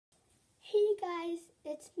Guys,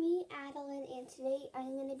 it's me, Adeline, and today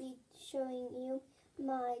I'm going to be showing you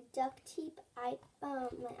my duct tape my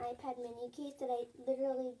iPad mini case that I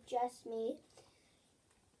literally just made.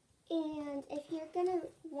 And if you're going to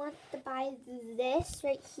want to buy this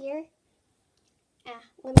right here,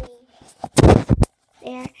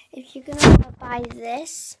 if you're going to want to buy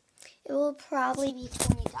this, it will probably be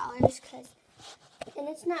 $20 and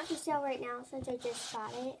it's not for sale right now since I just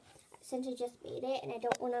got it. Since I just made it, and I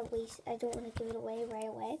don't want to give it away right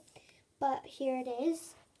away. But here it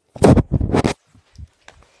is.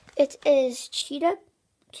 It is Cheetah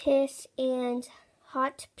Kiss and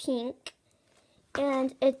Hot Pink,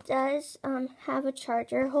 and it does have a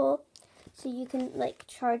charger hole, so you can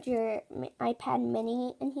charge your iPad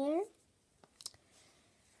mini in here.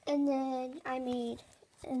 And then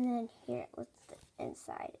here what's the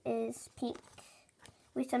inside is pink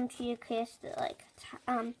with some Cheetah Kiss that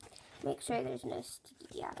make sure there's no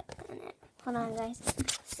sticky out in it. Hold on, guys.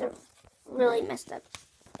 It's really messed up.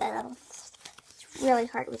 It's really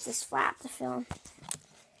hard with this flap to film.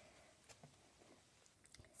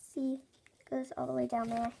 See, it goes all the way down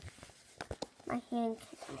there. My hand,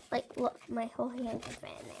 look, my whole hand can fit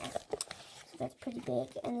in there. So that's pretty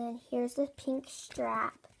big. And then here's the pink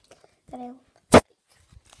strap and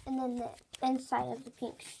then the inside of the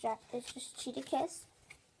pink strap is just Cheetah Kiss.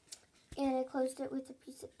 And I closed it with a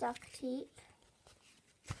piece of duct tape.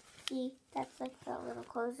 See, that's the little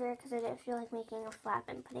closer because I didn't feel like making a flap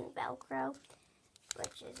and putting Velcro,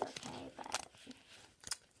 which is okay, but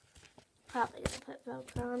probably gonna put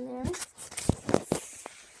Velcro on there.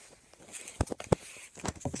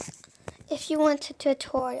 If you want a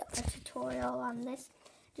tutorial on this,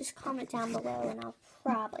 just comment down below and I'll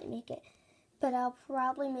probably make it. But I'll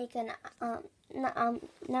probably make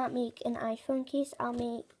not make an iPhone case. I'll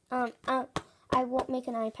make I won't make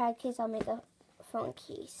an iPad case. I'll make a phone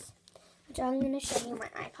case. Which I'm going to show you my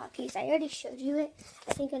iPod case. I already showed you it,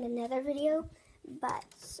 I think, in another video, but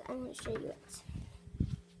I'm going to show you it.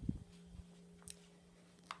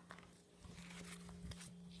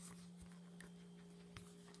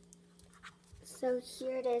 So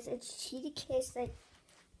here it is. It's Cheetah Kiss, like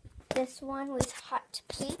this one with Hot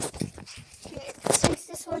Pink. Since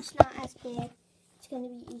this one's not as big, it's going to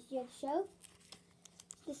be easier to show.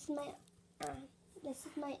 This is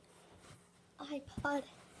my iPod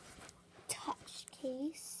Touch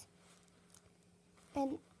case,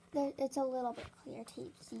 and it's a little bit clear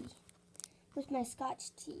tape, see, with my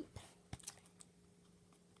Scotch tape.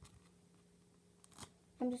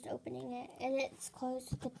 I'm just opening it, and it's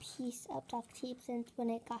closed with a piece of duct tape. Since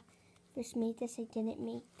when I first made this, I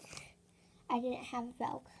didn't have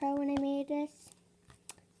Velcro when I made this.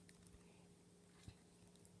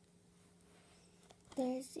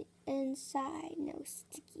 There's the inside, no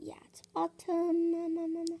sticky at the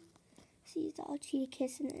bottom. See, it's all Cheetah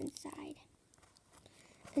Kiss on the inside.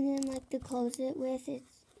 And then to close it with,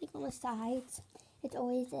 it's on the sides. It's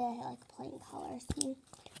always a plain color thing.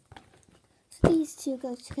 So these two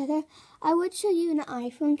go together. I would show you an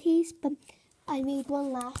iPhone case, but I made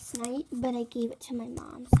one last night, but I gave it to my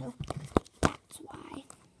mom, so that's why.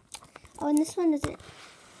 Oh, and this one doesn't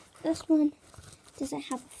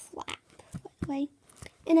have a flap, by the way.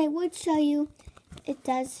 And I would show you, it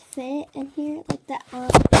does fit in here, the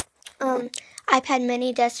iPad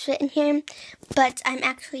mini does fit in here, but I'm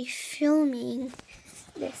actually filming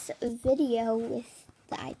this video with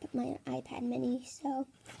my iPad mini, so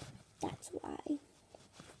that's why.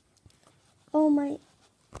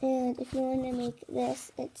 And if you want to make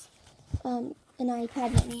this, it's an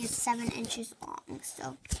iPad mini is 7 inches long,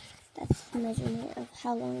 so that's the measurement of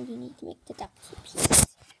how long you need to make the duct tape piece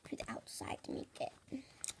for the outside to make it.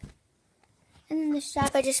 And then the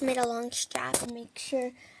strap, I just made a long strap and make sure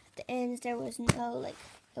at the ends there was no, it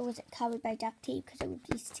wasn't covered by duct tape because it would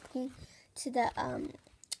be sticking to the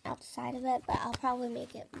outside of it. But I'll probably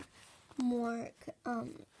make it more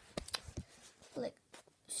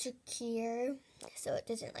secure so it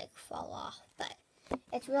doesn't fall off. But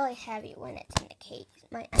it's really heavy when it's in the case.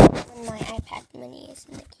 When my iPad mini is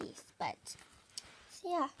in the case. But so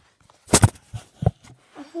yeah,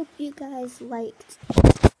 I hope you guys liked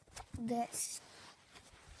this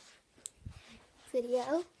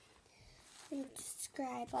video, and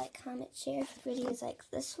subscribe, comment, share for videos like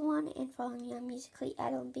this one, and follow me on Musical.ly,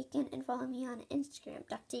 Adeline Beacon, and follow me on Instagram,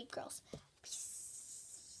 Duct Tape Girls.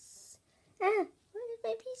 Peace. Where's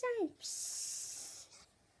my peace sign? Peace.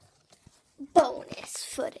 Bonus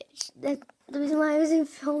footage. The reason why I wasn't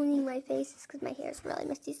filming my face is because my hair is really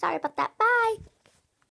misty. Sorry about that. Bye.